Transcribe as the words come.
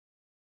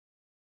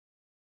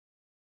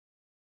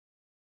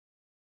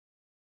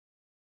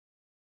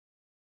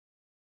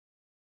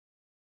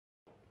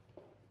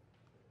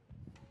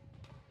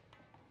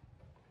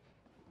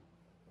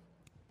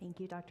Thank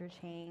you, Dr.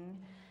 Chang.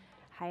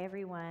 Hi,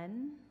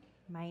 everyone.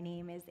 My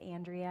name is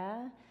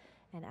Andrea,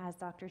 and as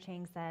Dr.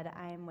 Chang said,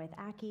 I'm with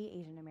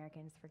AACI, Asian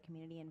Americans for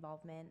Community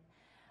Involvement.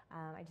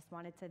 I just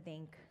wanted to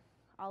thank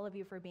all of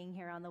you for being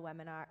here on the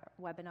webinar.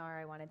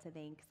 I wanted to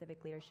thank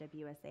Civic Leadership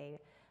USA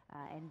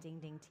and Ding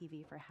Ding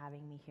TV for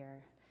having me here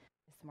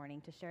this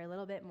morning to share a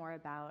little bit more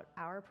about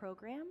our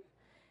program.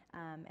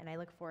 And I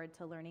look forward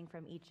to learning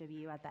from each of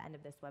you at the end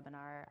of this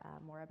webinar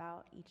more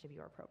about each of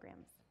your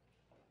programs.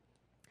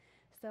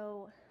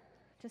 So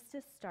just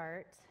to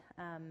start,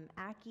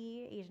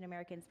 AACI, Asian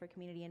Americans for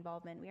Community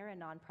Involvement, we are a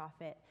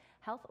nonprofit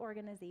health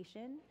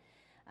organization,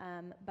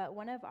 but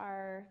one of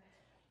our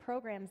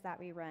programs that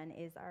we run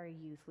is our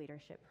youth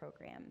leadership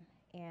program.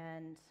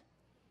 And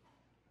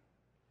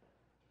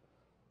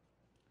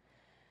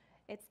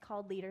it's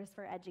called Leaders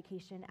for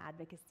Education,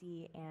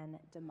 Advocacy, and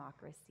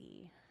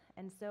Democracy.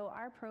 And so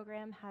our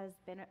program has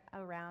been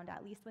around,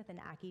 at least within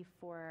AACI,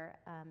 for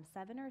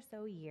 7 or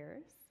so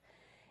years.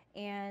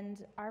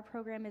 And our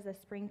program is a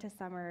spring to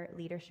summer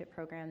leadership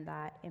program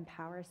that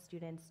empowers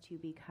students to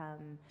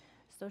become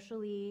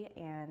socially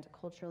and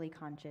culturally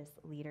conscious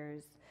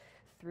leaders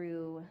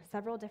through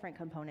several different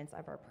components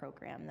of our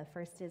program. The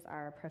first is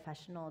our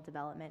professional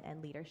development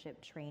and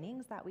leadership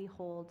trainings that we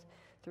hold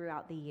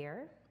throughout the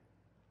year.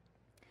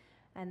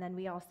 And then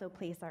we also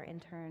place our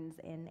interns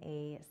in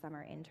a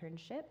summer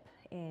internship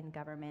in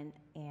government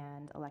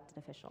and elected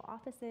official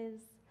offices.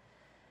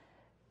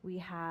 We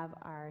have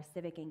our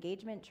civic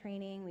engagement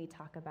training. We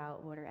talk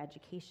about voter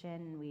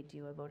education. We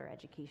do a voter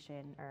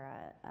education or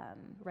a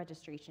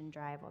registration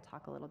drive. We'll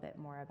talk a little bit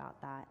more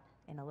about that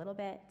in a little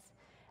bit.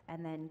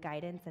 And then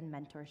guidance and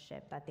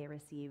mentorship that they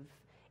receive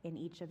in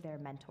each of their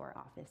mentor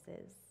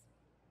offices.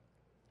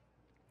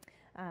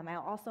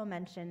 I'll also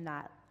mention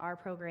that our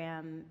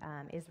program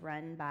is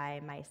run by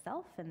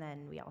myself, and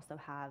then we also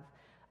have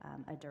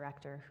a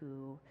director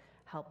who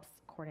helps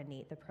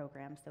coordinate the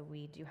program. So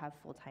we do have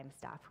full-time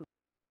staff who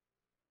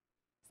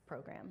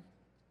program.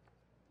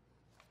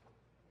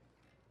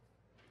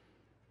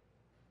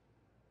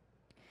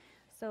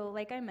 So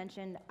like I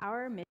mentioned,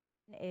 our mission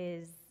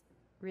is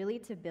really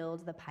to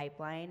build the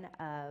pipeline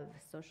of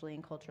socially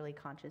and culturally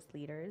conscious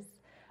leaders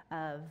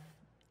of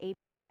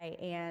API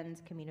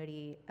and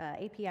communities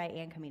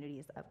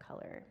of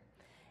color.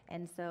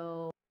 And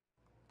so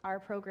our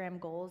program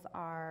goals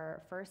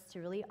are first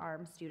to really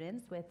arm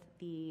students with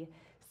the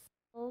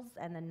skills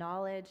and the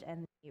knowledge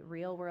and the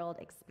real world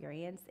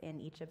experience in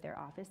each of their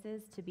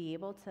offices to be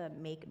able to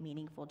make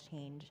meaningful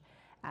change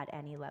at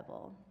any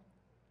level.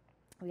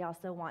 We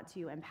also want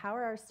to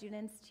empower our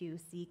students to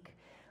seek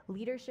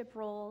leadership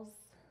roles,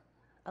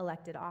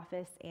 elected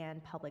office,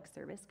 and public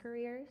service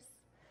careers.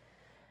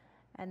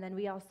 And then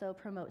we also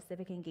promote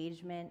civic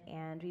engagement,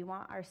 and we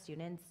want our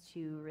students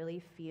to really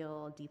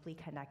feel deeply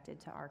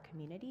connected to our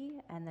community.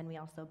 And then we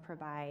also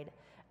provide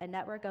a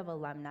network of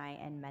alumni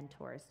and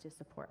mentors to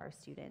support our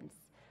students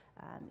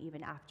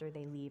even after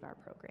they leave our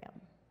program.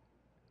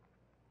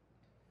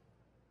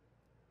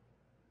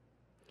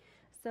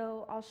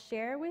 So I'll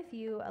share with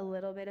you a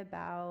little bit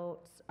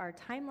about our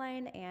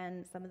timeline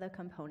and some of the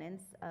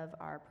components of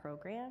our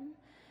program.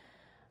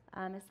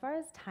 As far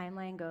as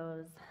timeline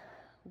goes,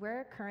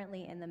 we're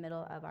currently in the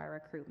middle of our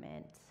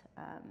recruitment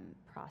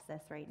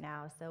process right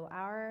now. So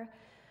our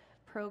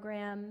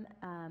program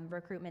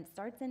recruitment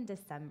starts in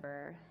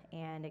December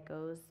and it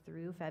goes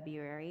through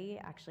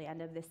February. Actually,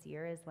 end of this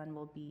year is when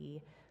we'll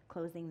be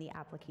closing the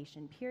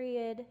application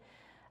period.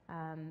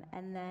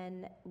 And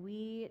then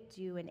we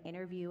do an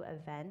interview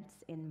event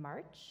in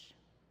March.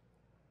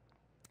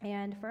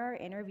 And for our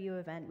interview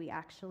event, we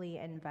actually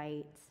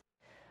invite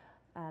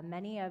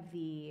many of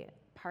the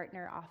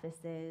partner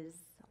offices,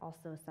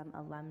 also some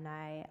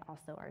alumni,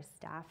 also our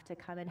staff to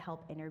come and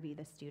help interview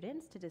the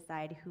students to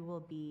decide who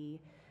will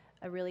be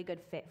a really good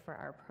fit for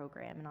our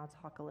program. And I'll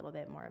talk a little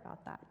bit more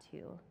about that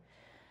too.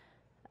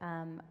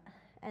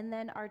 And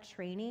then our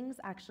trainings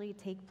actually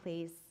take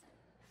place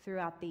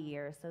throughout the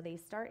year. So they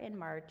start in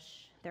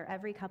March. They're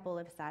every couple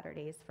of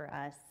Saturdays for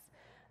us,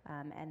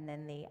 and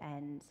then they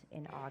end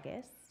in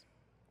August.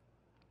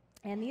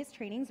 And these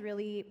trainings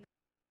really,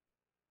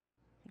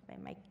 I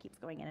think my mic keeps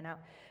going in and out,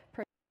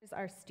 prepares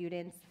our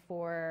students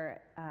for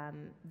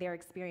their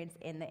experience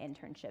in the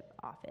internship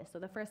office. So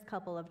the first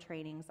couple of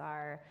trainings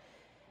are,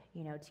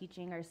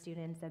 teaching our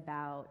students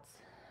about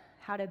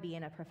how to be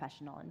in a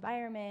professional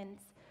environment,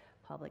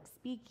 public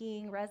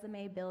speaking,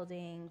 resume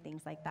building,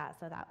 things like that,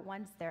 so that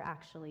once they're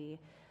actually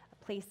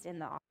placed in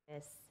the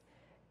office,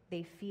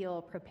 they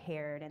feel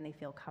prepared and they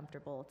feel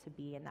comfortable to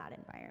be in that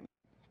environment.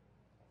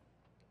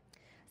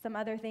 Some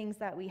other things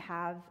that we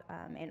have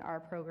in our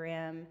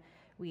program,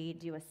 we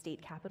do a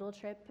state capitol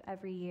trip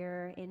every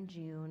year in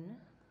June.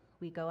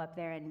 We go up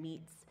there and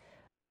meet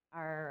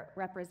our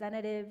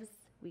representatives.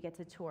 We get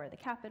to tour the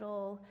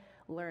Capitol,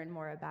 learn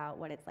more about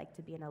what it's like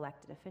to be an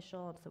elected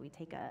official. So we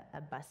take a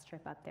bus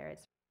trip up there.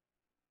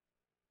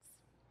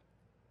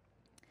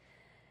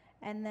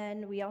 And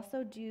then we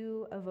also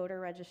do a voter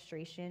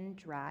registration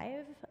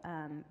drive.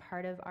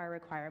 Part of our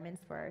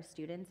requirements for our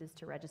students is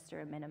to register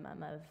a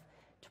minimum of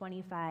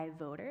 25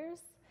 voters.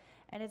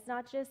 And it's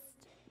not just,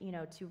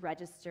 to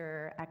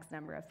register X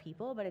number of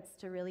people, but it's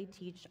to really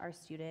teach our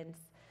students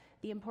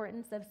the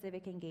importance of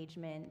civic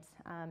engagement,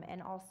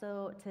 and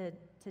also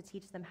to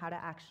teach them how to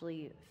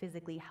actually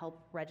physically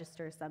help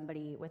register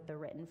somebody with the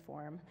written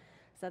form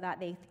so that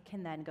they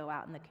can then go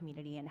out in the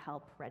community and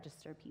help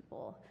register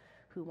people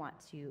who want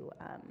to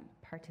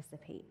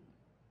participate.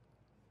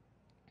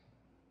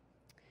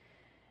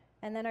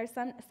 And then our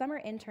summer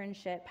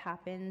internship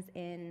happens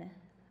in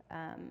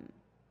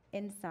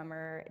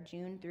summer,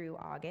 June through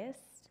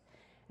August.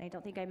 And I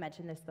don't think I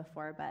mentioned this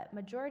before, but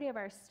majority of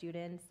our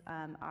students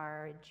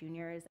are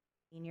juniors,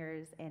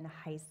 seniors in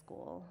high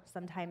school.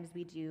 Sometimes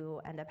we do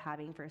end up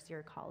having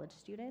first-year college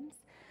students.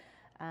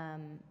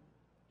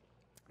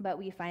 But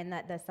we find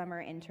that the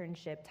summer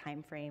internship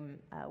timeframe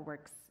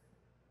works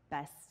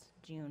best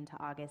June to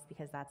August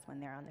because that's when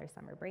they're on their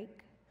summer break.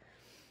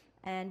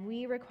 And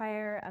we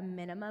require a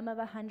minimum of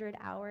 100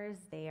 hours.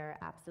 They are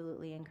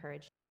absolutely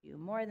encouraged to do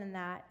more than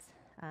that,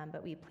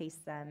 but we place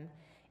them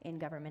in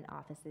government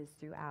offices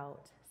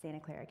throughout Santa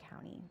Clara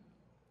County.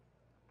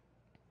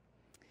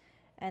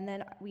 And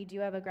then we do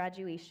have a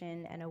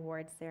graduation and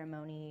awards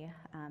ceremony.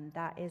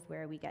 That is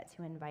where we get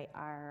to invite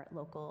our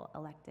local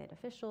elected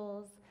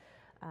officials,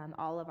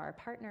 all of our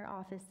partner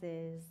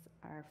offices,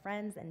 our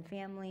friends and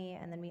family,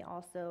 and then we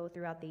also,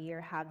 throughout the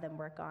year, have them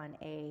work on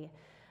a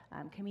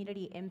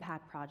community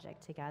impact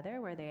project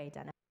together where they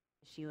identify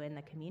an issue in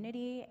the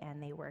community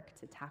and they work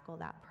to tackle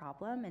that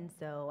problem. And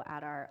so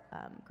at our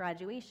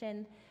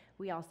graduation,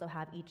 we also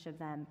have each of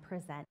them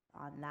present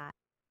on that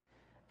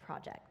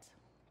project.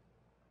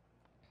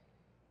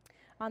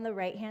 On the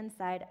right-hand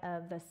side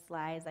of the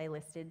slides, I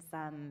listed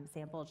some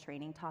sample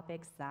training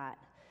topics that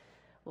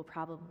we'll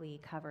probably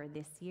cover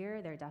this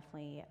year. They're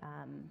definitely,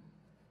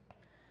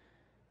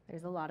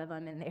 there's a lot of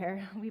them in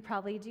there. We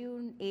probably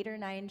do 8 or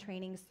 9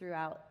 trainings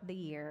throughout the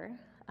year.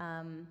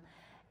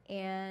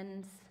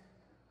 And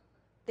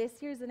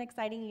this year's an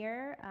exciting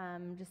year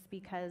just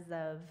because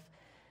of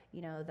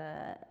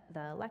the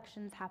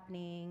elections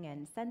happening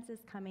and census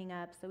coming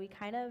up. So we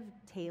kind of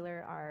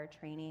tailor our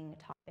training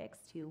topics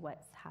to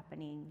what's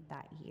happening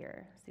that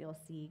year. So you'll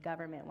see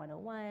Government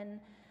 101.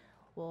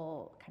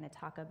 We'll kind of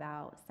talk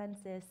about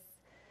census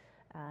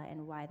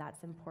and why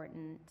that's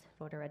important,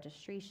 voter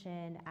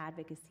registration,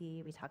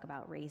 advocacy. We talk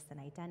about race and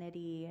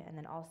identity. And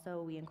then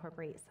also we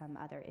incorporate some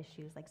other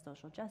issues like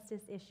social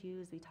justice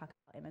issues. We talk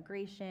about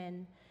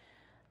immigration.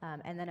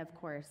 And then of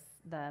course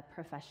the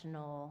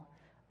professional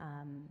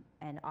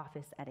and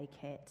office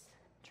etiquette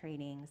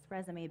trainings,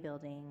 resume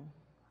building,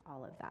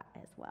 all of that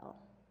as well.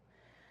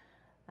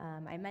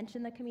 I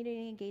mentioned the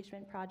community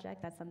engagement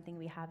project. That's something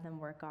we have them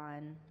work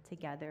on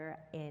together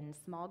in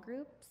small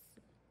groups.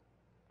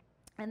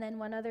 And then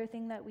one other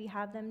thing that we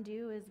have them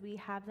do is we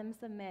have them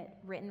submit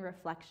written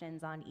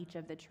reflections on each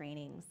of the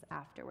trainings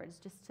afterwards,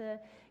 just to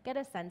get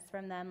a sense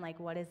from them, like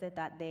what is it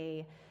that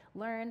they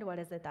learned, what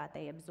is it that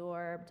they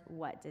absorbed,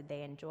 what did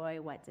they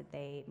enjoy, what did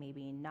they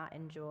maybe not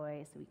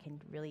enjoy, so we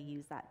can really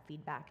use that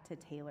feedback to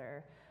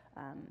tailor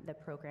the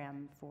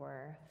program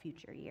for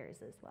future years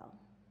as well.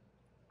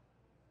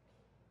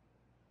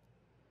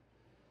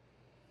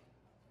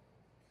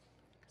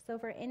 So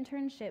for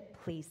internship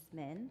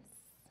placements,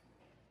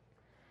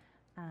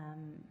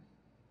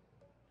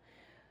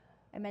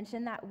 I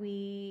mentioned that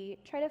we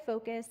try to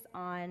focus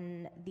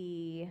on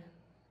the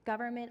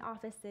government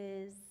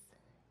offices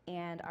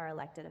and our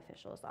elected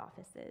officials'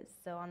 offices.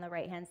 So on the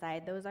right-hand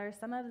side, those are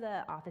some of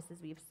the offices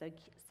we've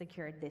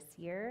secured this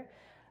year.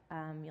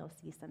 You'll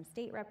see some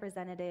state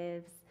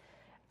representatives,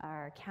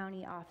 our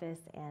county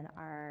office, and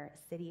our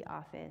city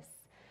office.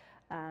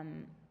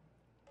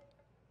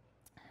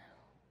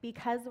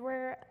 Because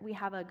we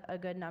have a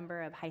good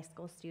number of high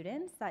school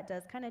students, that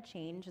does kind of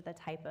change the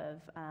type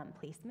of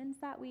placements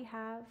that we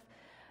have.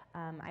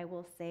 I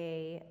will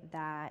say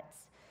that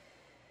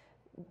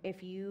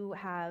if you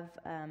have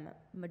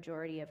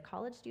majority of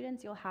college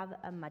students, you'll have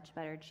a much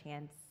better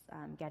chance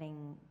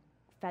getting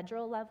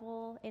federal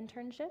level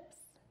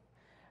internships.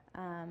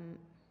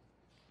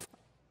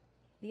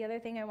 The other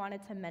thing I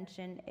wanted to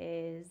mention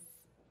is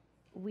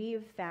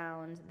we've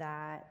found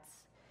that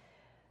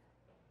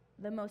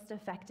the most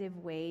effective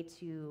way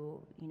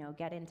to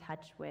get in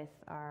touch with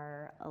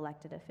our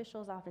elected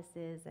officials'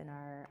 offices and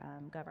our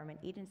government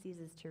agencies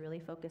is to really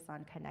focus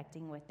on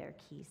connecting with their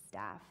key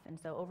staff. And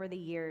so over the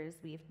years,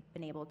 we've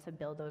been able to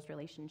build those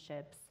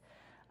relationships.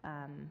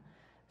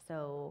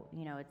 So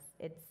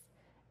it's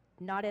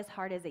not as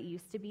hard as it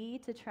used to be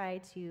to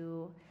try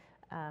to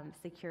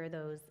secure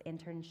those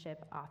internship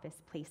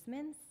office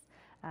placements,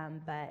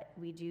 but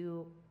we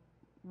do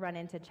run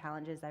into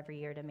challenges every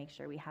year to make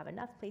sure we have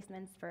enough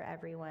placements for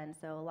everyone.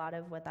 So a lot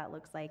of what that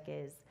looks like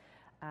is,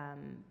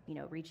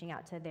 reaching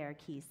out to their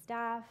key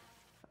staff.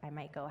 I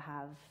might go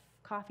have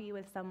coffee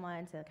with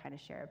someone to kind of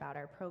share about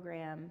our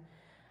program.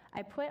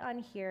 I put on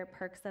here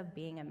perks of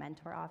being a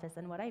mentor office,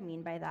 and what I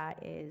mean by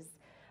that is,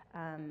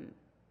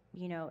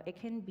 it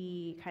can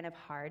be kind of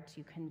hard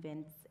to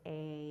convince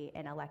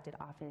an elected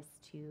office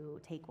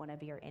to take one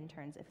of your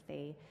interns if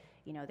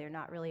they're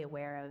not really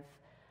aware of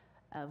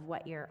of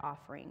what you're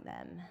offering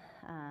them.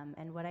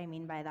 And what I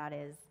mean by that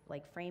is,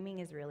 like, framing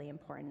is really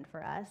important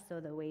for us. So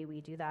the way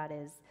we do that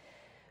is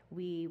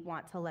we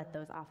want to let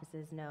those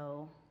offices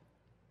know,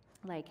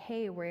 like,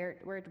 hey,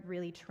 we're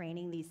really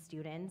training these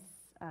students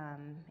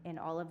in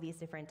all of these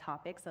different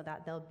topics so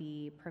that they'll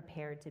be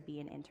prepared to be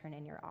an intern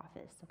in your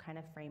office. So kind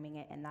of framing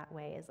it in that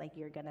way is like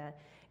you're gonna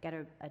get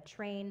a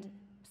trained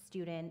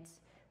student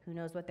who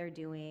knows what they're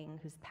doing,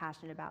 who's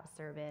passionate about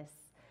service,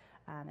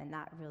 and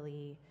that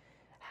really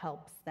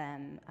helps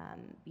them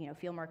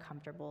feel more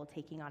comfortable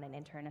taking on an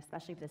intern,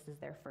 especially if this is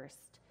their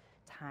first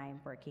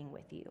time working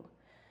with you.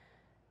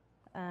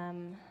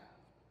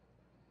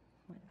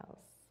 What else?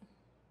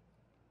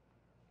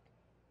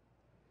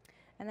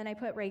 And then I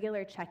put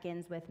regular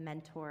check-ins with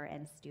mentor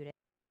and student.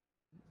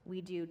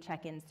 We do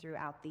check-ins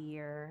throughout the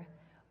year.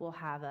 We'll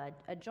have a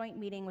joint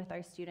meeting with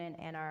our student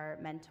and our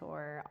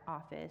mentor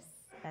office,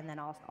 and then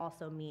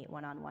also meet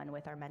one-on-one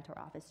with our mentor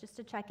office just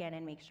to check in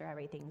and make sure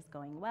everything's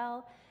going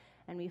well.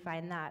 And we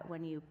find that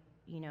when you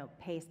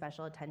pay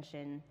special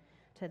attention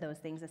to those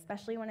things,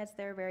 especially when it's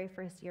their very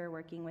first year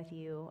working with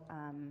you,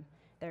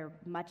 they're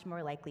much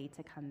more likely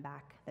to come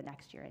back the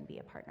next year and be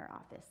a partner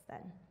office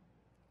then.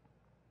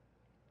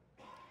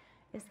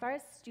 As far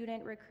as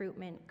student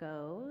recruitment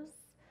goes,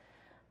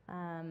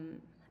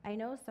 I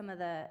know some of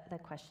the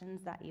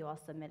questions that you all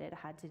submitted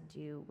had to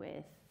do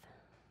with,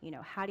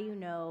 how do you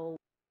know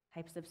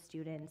types of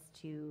students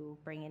to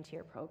bring into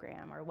your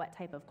program, or what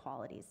type of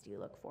qualities do you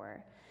look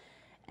for?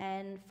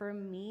 And for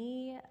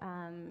me,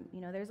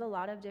 there's a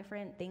lot of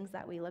different things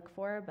that we look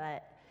for,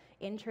 but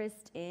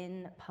interest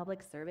in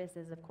public service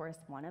is of course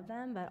one of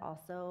them, but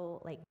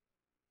also like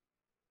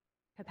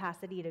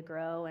capacity to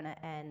grow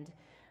and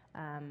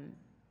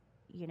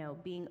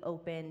being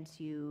open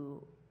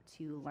to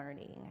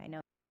learning. I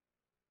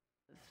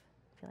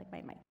feel like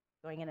my mic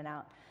is going in and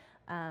out.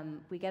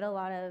 We get a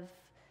lot of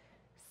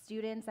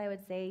students, I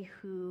would say,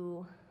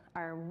 who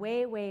are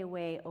way, way,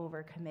 way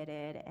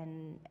overcommitted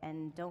and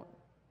don't,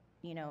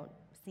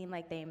 seem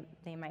like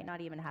they might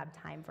not even have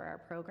time for our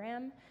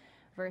program,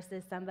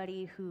 versus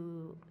somebody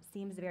who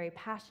seems very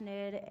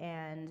passionate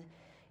and,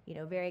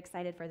 very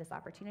excited for this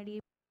opportunity,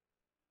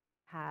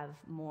 have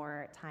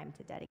more time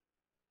to dedicate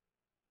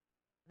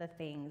the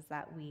things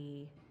that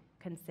we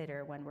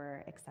consider when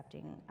we're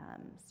accepting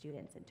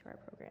students into our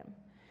program.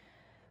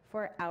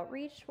 For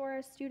outreach for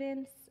our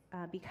students,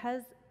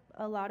 because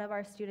a lot of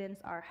our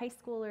students are high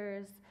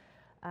schoolers,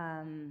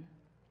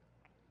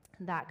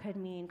 that could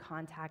mean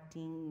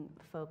contacting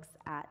folks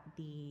at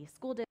the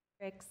school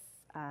districts,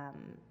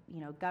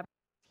 government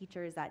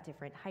teachers at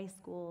different high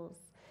schools.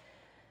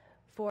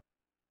 For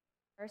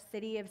our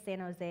City of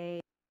San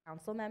Jose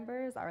council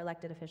members, our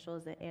elected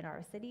officials in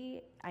our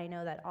city, I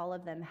know that all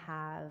of them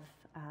have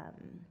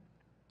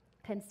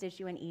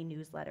constituent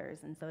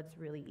e-newsletters, and so it's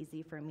really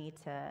easy for me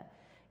to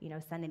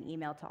send an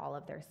email to all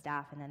of their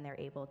staff, and then they're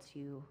able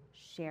to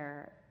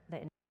share the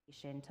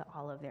information to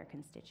all of their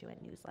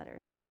constituent newsletters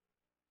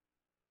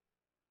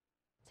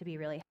to be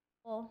really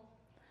helpful.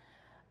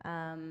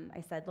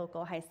 I said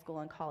local high school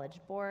and college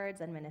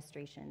boards,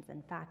 administrations,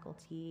 and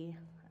faculty,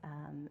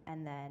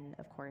 and then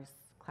of course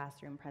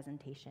classroom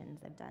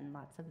presentations. I've done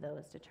lots of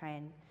those to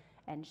try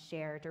and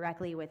share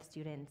directly with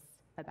students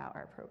about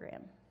our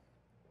program.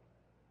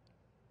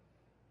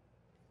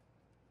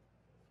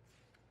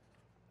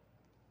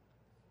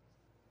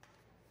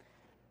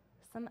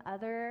 Some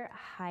other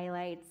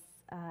highlights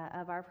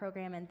of our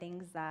program and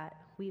things that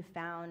we've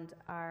found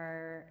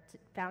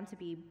to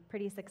be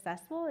pretty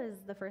successful is,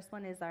 the first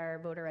one is our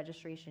voter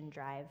registration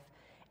drive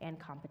and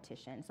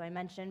competition. So I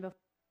mentioned before,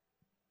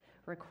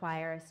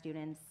 require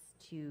students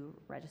to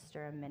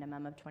register a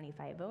minimum of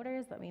 25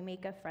 voters, but we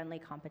make a friendly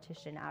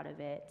competition out of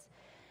it.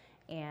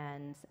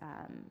 And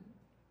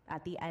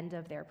at the end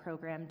of their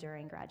program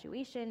during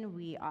graduation,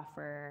 we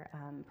offer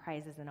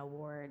prizes and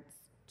awards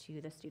to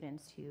the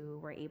students who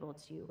were able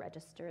to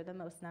register the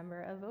most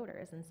number of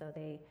voters. And so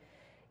they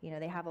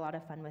have a lot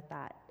of fun with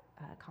that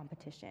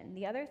competition.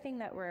 The other thing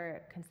that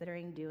we're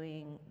considering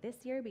doing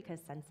this year,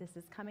 because census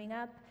is coming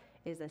up,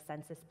 is a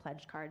census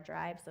pledge card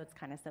drive. So it's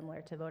kind of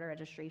similar to voter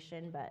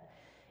registration, but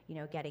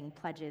getting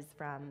pledges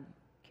from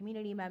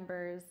community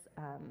members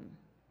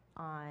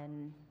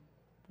on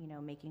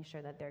making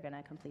sure that they're going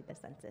to complete the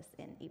census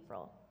in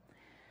April.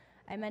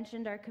 I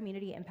mentioned our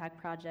community impact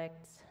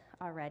project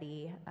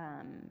already,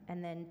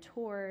 and then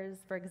tours.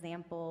 For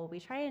example,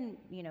 we try and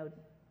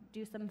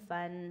do some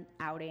fun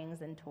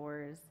outings and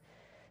tours.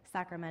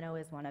 Sacramento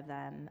is one of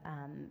them.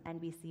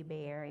 NBC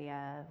Bay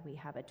Area, we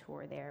have a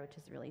tour there, which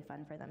is really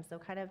fun for them. So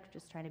kind of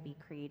just trying to be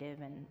creative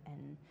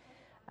and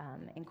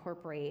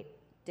incorporate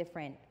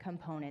different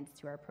components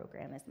to our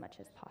program as much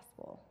as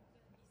possible.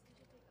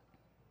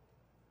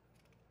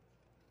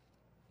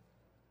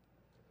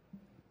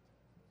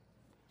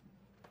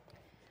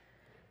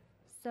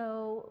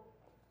 So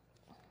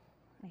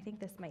I think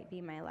this might be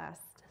my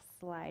last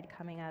slide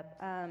coming up.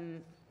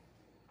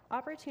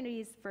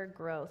 Opportunities for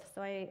growth.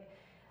 So I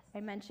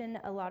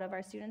mentioned a lot of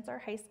our students are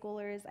high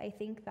schoolers. I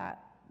think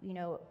that,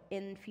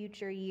 in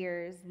future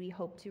years, we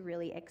hope to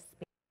really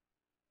expand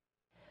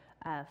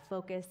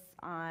focus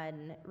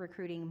on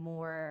recruiting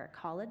more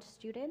college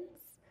students.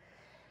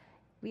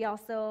 We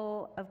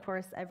also, of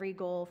course, every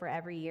goal for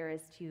every year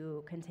is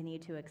to continue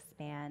to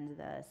expand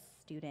the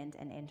student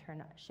and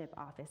internship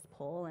office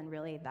pool, and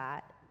really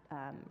that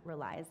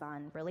relies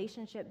on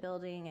relationship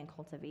building and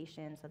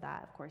cultivation, so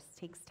that of course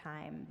takes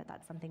time, but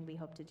that's something we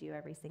hope to do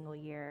every single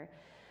year.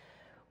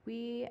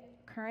 We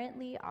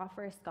currently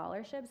offer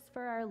scholarships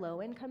for our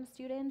low-income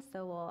students,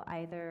 so we'll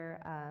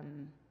either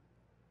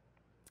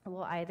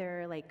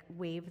like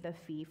waive the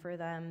fee for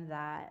them,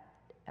 that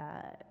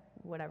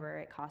whatever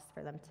it costs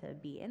for them to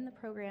be in the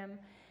program,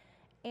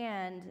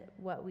 and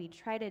what we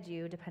try to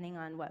do, depending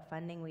on what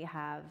funding we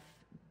have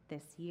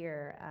this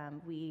year,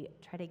 we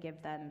try to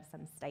give them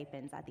some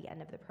stipends at the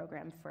end of the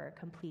program for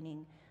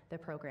completing the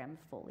program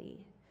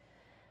fully.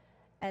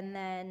 And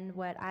then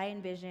what I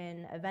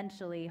envision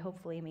eventually,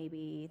 hopefully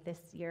maybe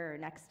this year or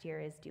next year,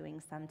 is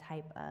doing some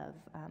type of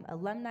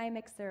alumni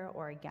mixer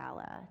or a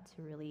gala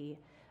to really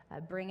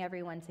bring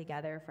everyone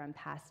together from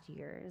past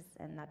years.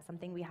 And that's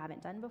something we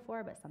haven't done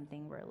before, but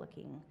something we're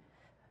looking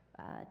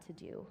to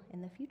do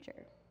in the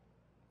future.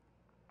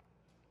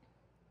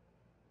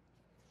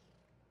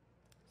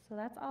 So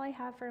that's all I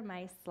have for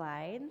my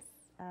slides.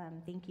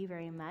 Thank you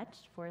very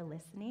much for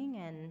listening,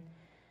 and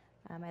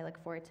I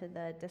look forward to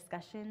the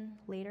discussion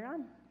later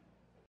on.